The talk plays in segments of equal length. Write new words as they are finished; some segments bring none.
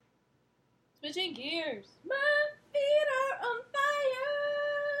Switching gears. My feet are on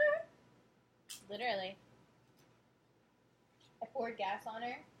fire. Literally. I poured gas on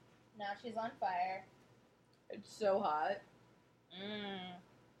her. Now she's on fire. It's so hot. Mmm.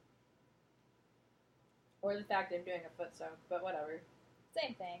 Or the fact I'm doing a foot soak, but whatever.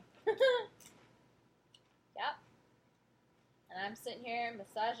 Same thing. Yep. And I'm sitting here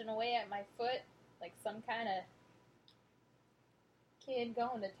massaging away at my foot like some kind of kid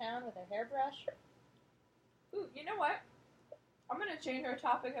going to town with a hairbrush. Ooh, you know what? I'm gonna change our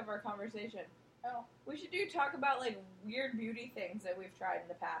topic of our conversation. Oh. We should talk about like weird beauty things that we've tried in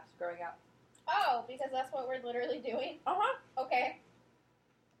the past growing up. Oh, because that's what we're literally doing? Uh-huh. Okay.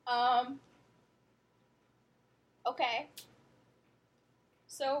 Okay.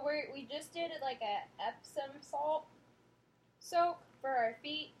 So we just did like a Epsom salt soak for our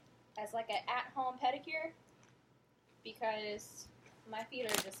feet as like an at-home pedicure because my feet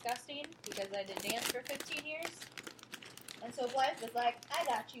are disgusting because I did dance for 15 years. And so Blythe was like, I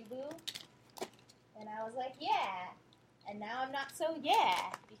got you, boo. And I was like, yeah. And now I'm not so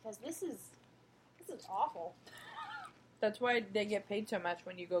yeah because this is awful. That's why they get paid so much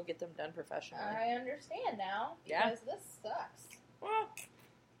when you go get them done professionally. I understand now because this sucks. Well,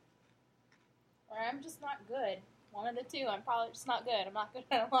 Or I'm just not good. One of the two. I'm probably just not good. I'm not good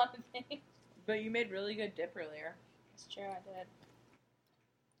at a lot of things. but you made really good dip earlier. It's true, I did.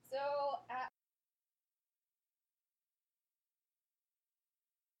 So, at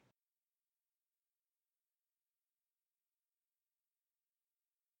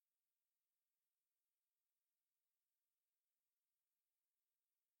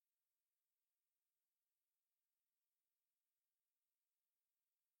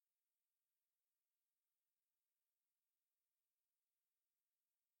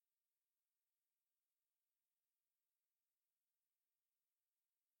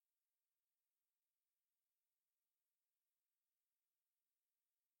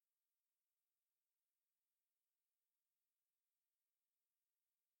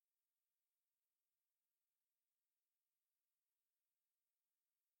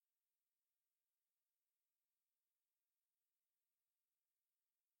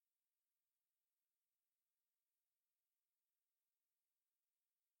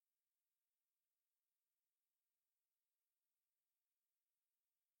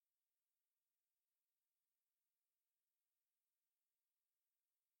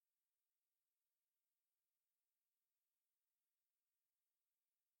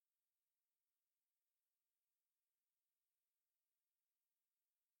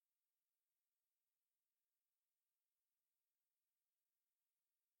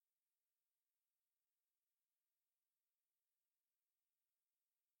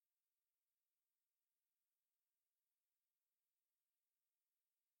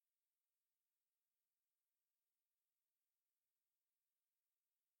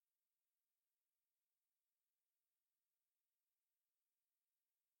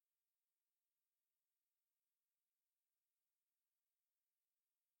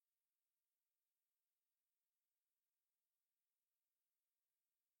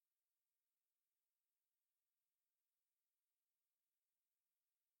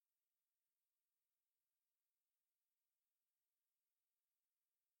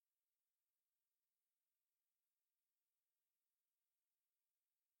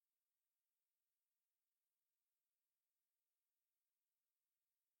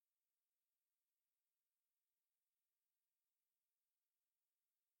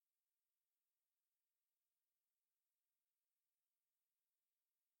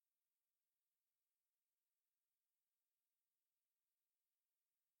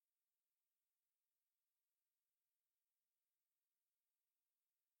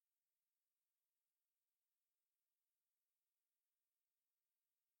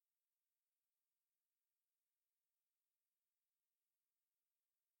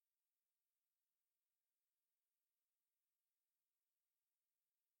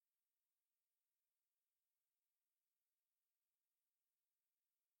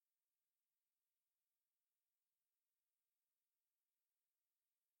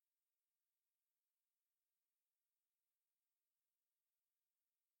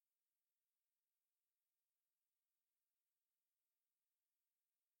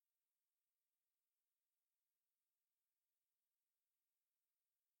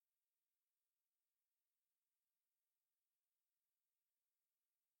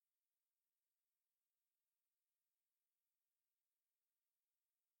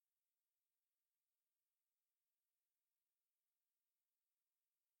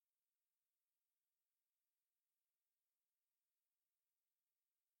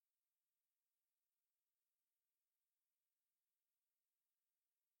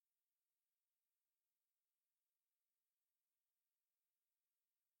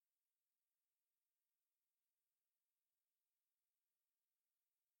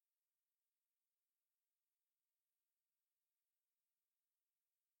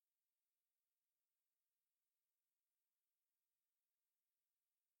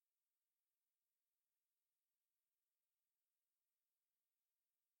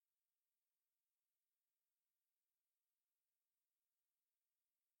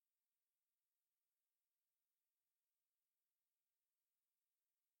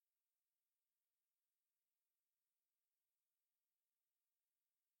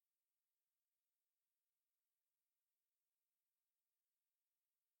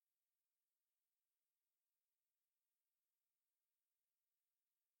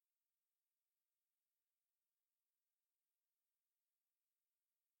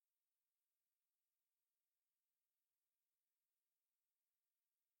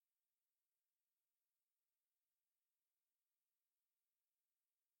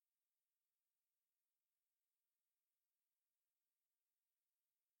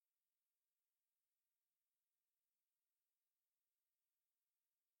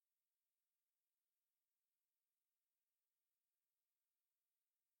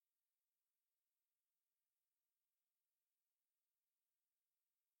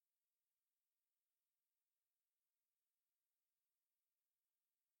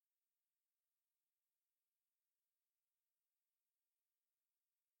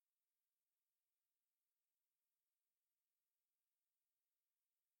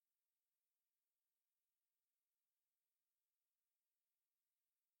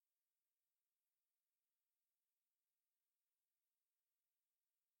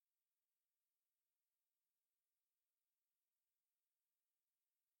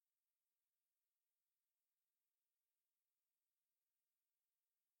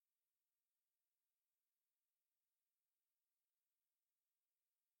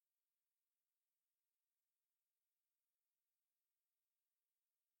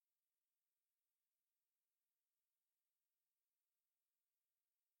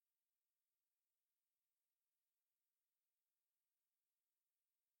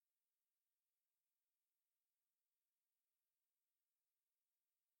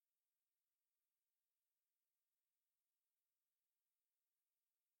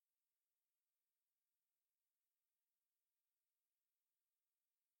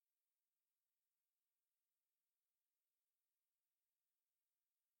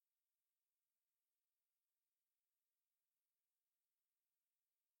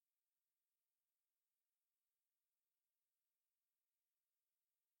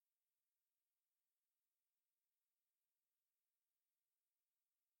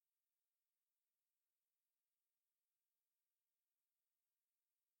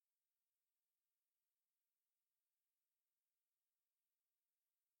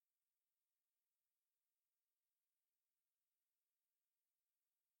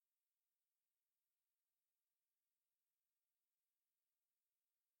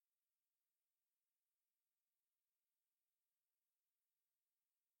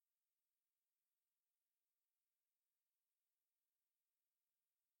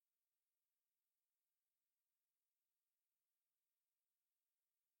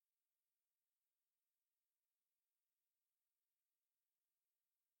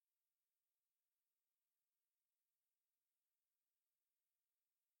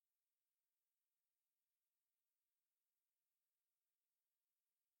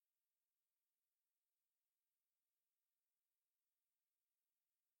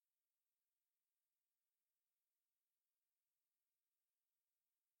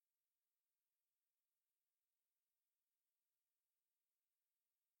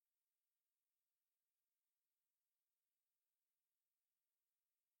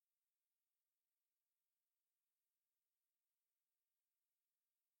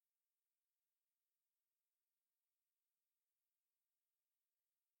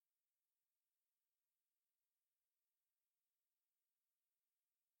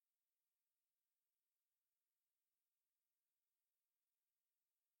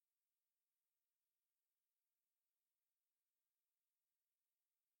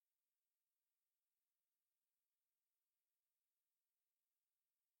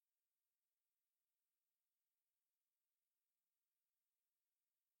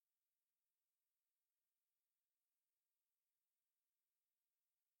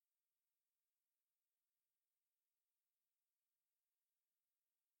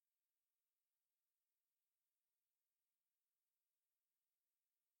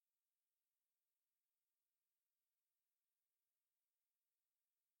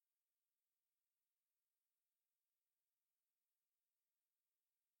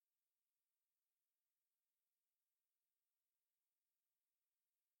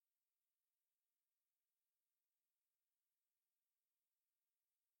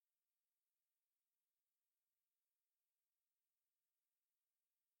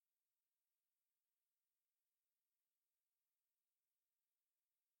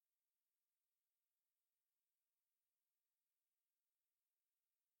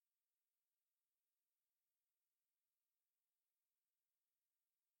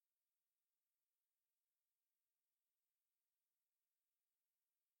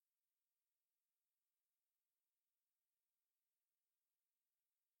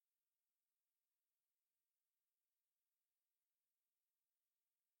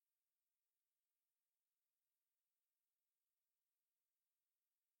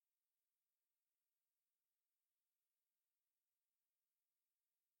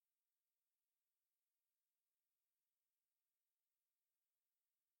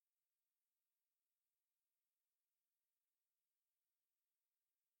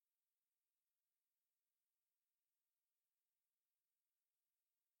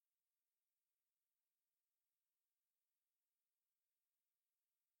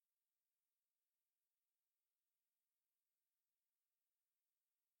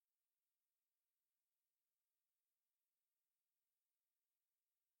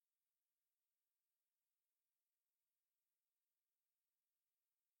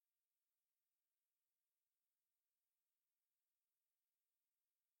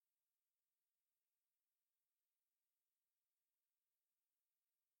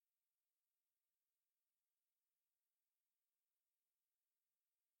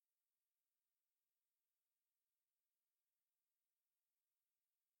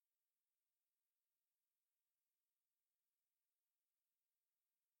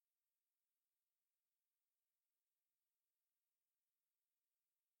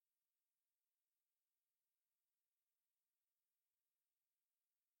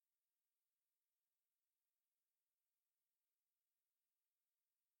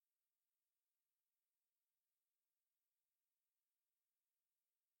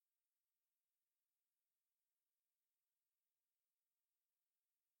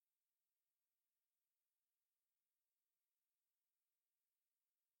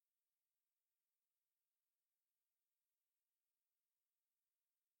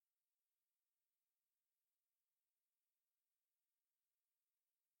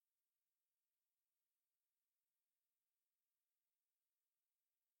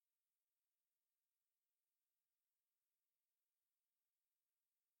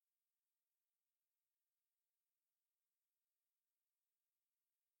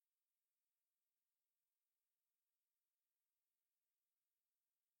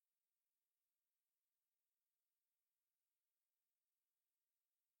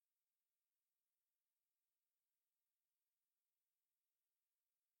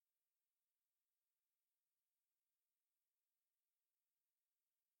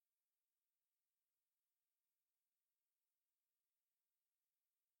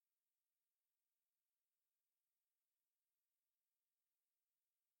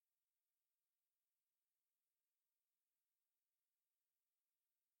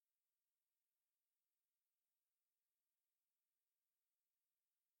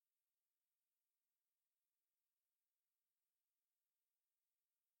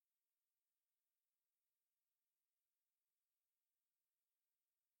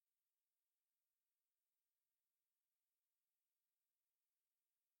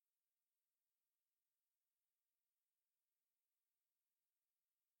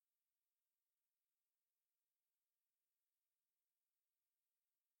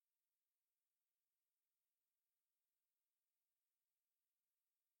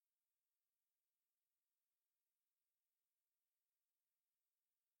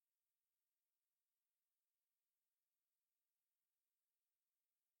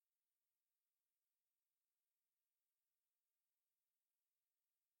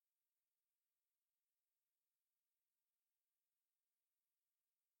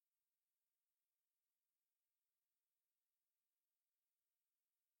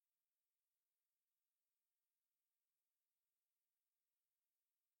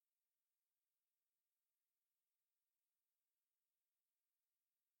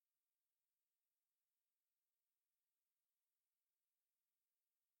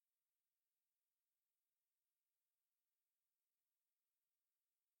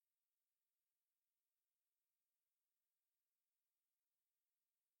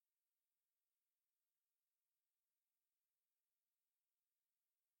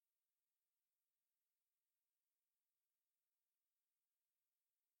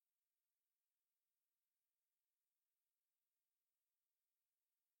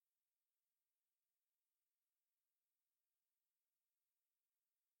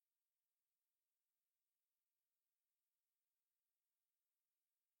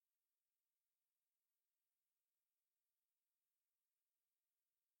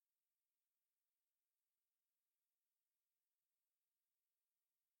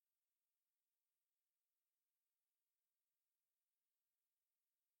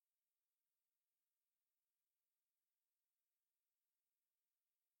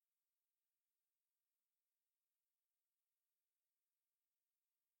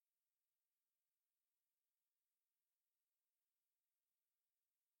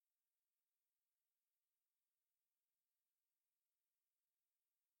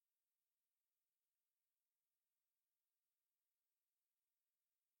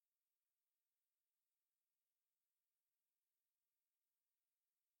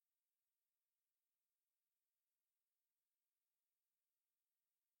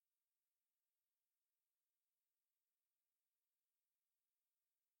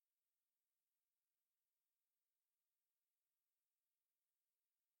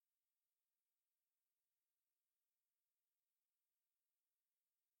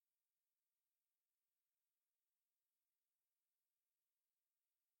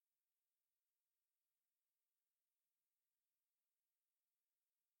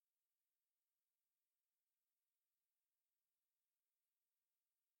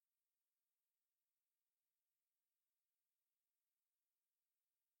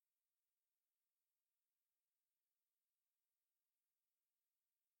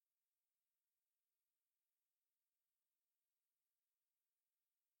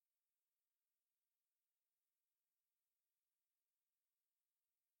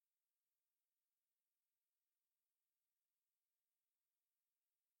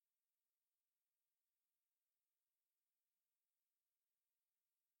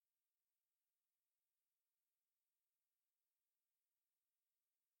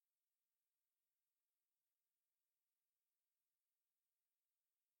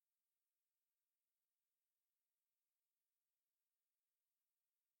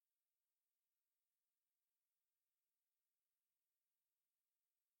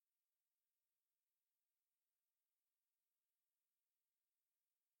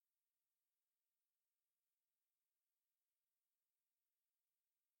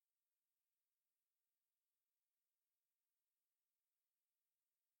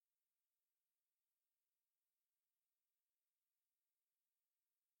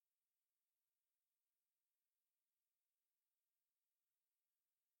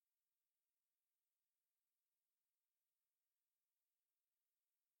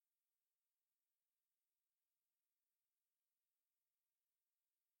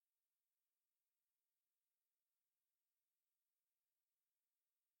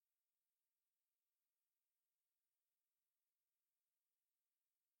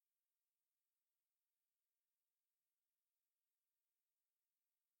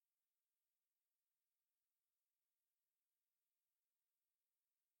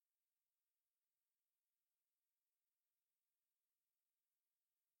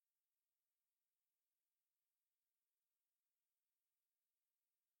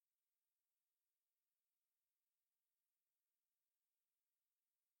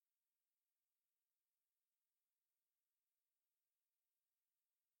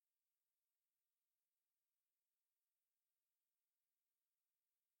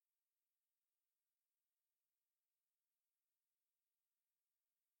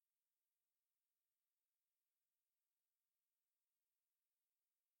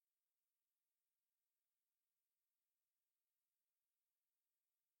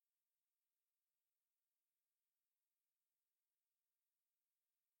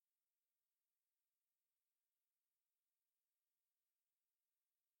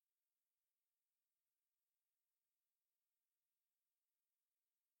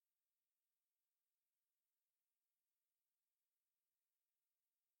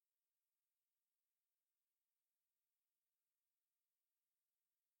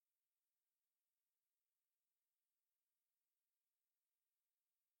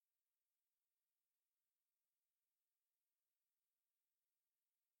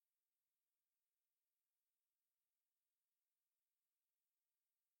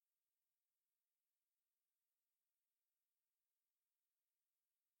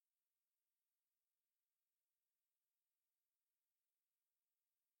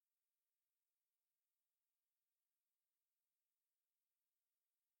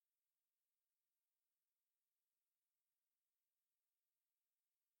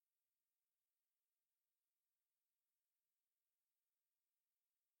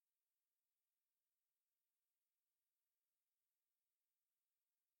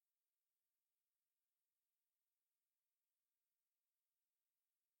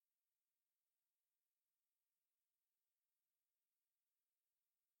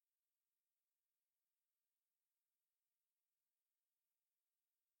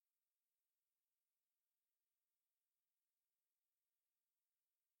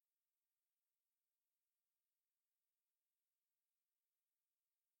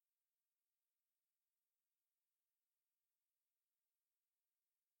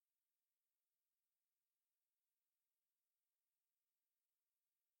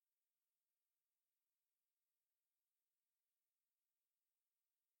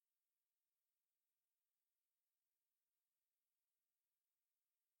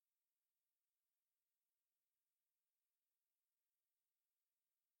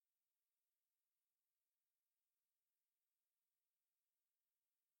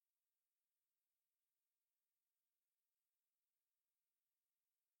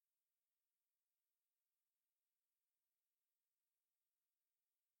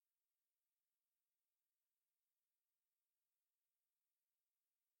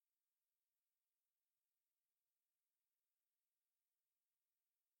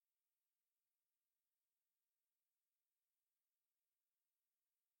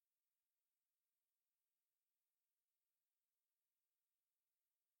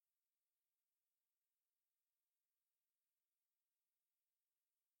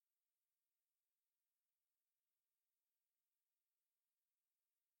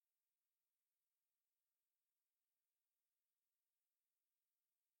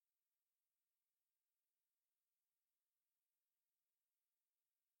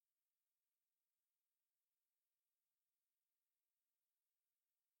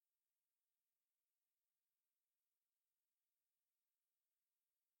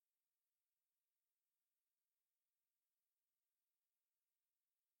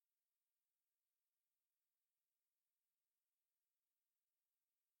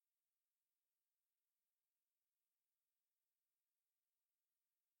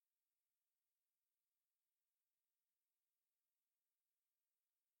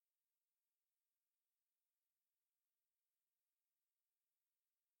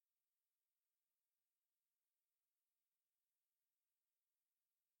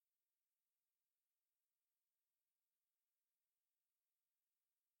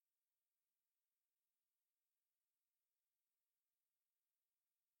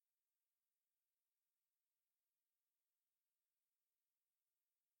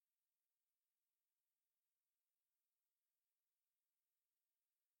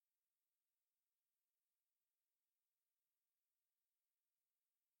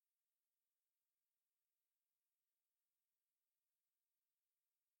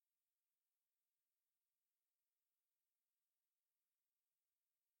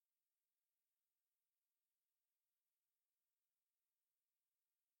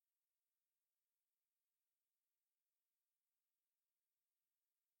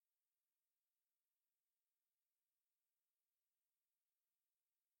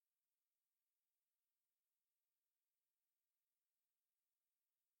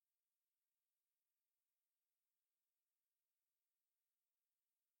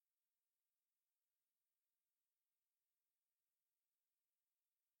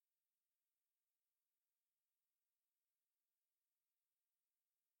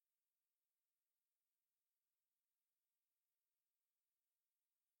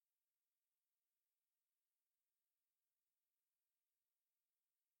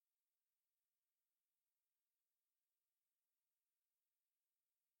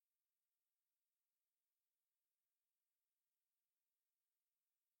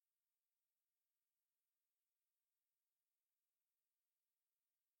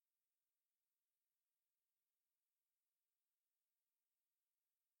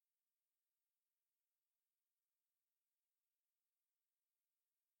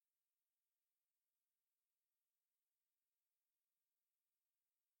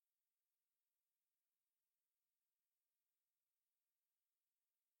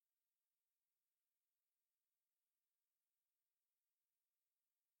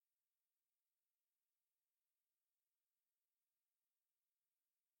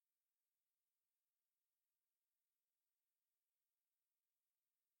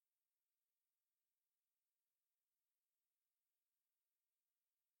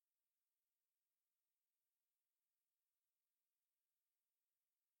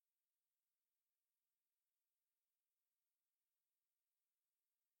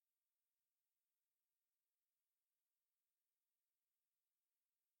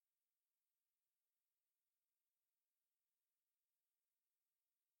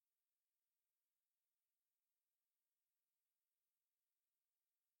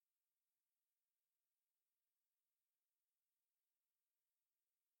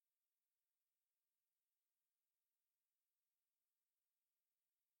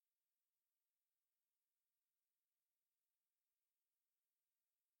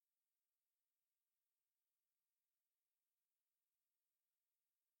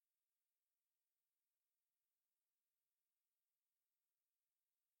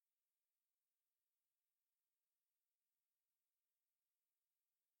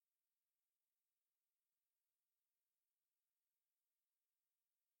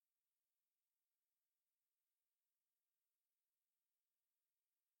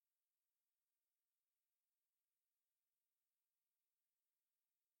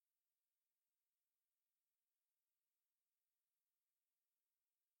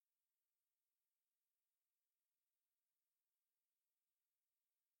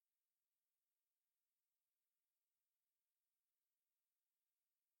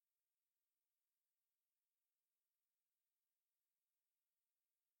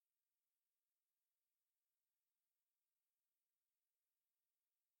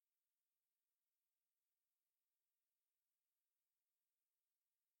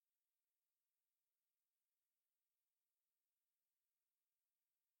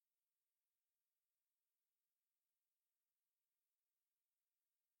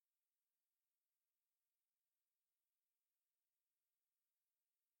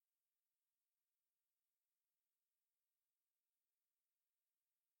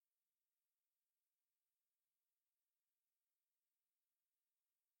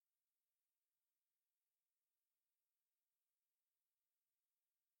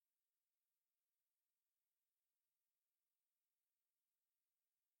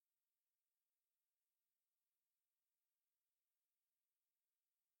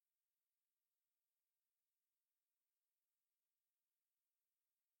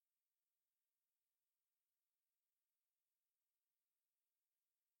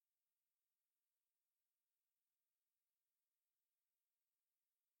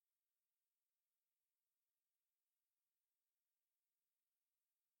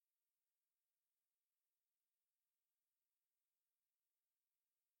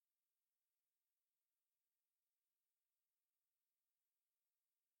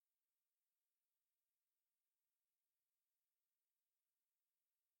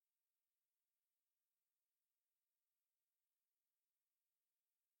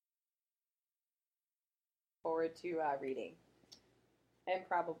forward to reading. And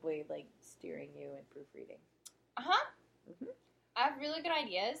probably, like, steering you in proofreading. Uh-huh. Mm-hmm. I have really good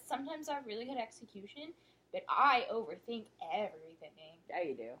ideas. Sometimes I have really good execution, but I overthink everything. Yeah,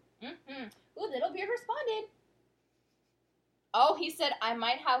 you do. Mm-hmm. Ooh, Little Beard responded. Oh, he said I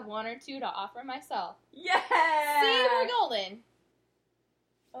might have one or two to offer myself. Yeah! See, we're golden.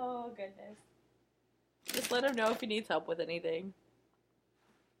 Oh, goodness. Just let him know if he needs help with anything.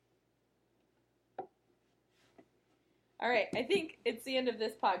 All right, I think it's the end of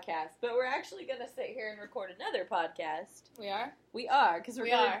this podcast, but we're actually going to sit here and record another podcast. We are? We are, because we're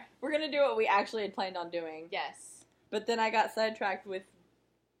going to do what we actually had planned on doing. Yes. But then I got sidetracked with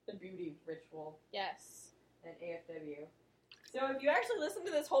the beauty ritual Yes. and AFW. So if you actually listen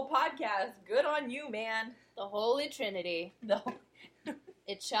to this whole podcast, good on you, man. The Holy Trinity.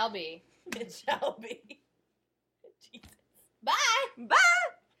 It shall be. It shall be. Jesus. Bye! Bye!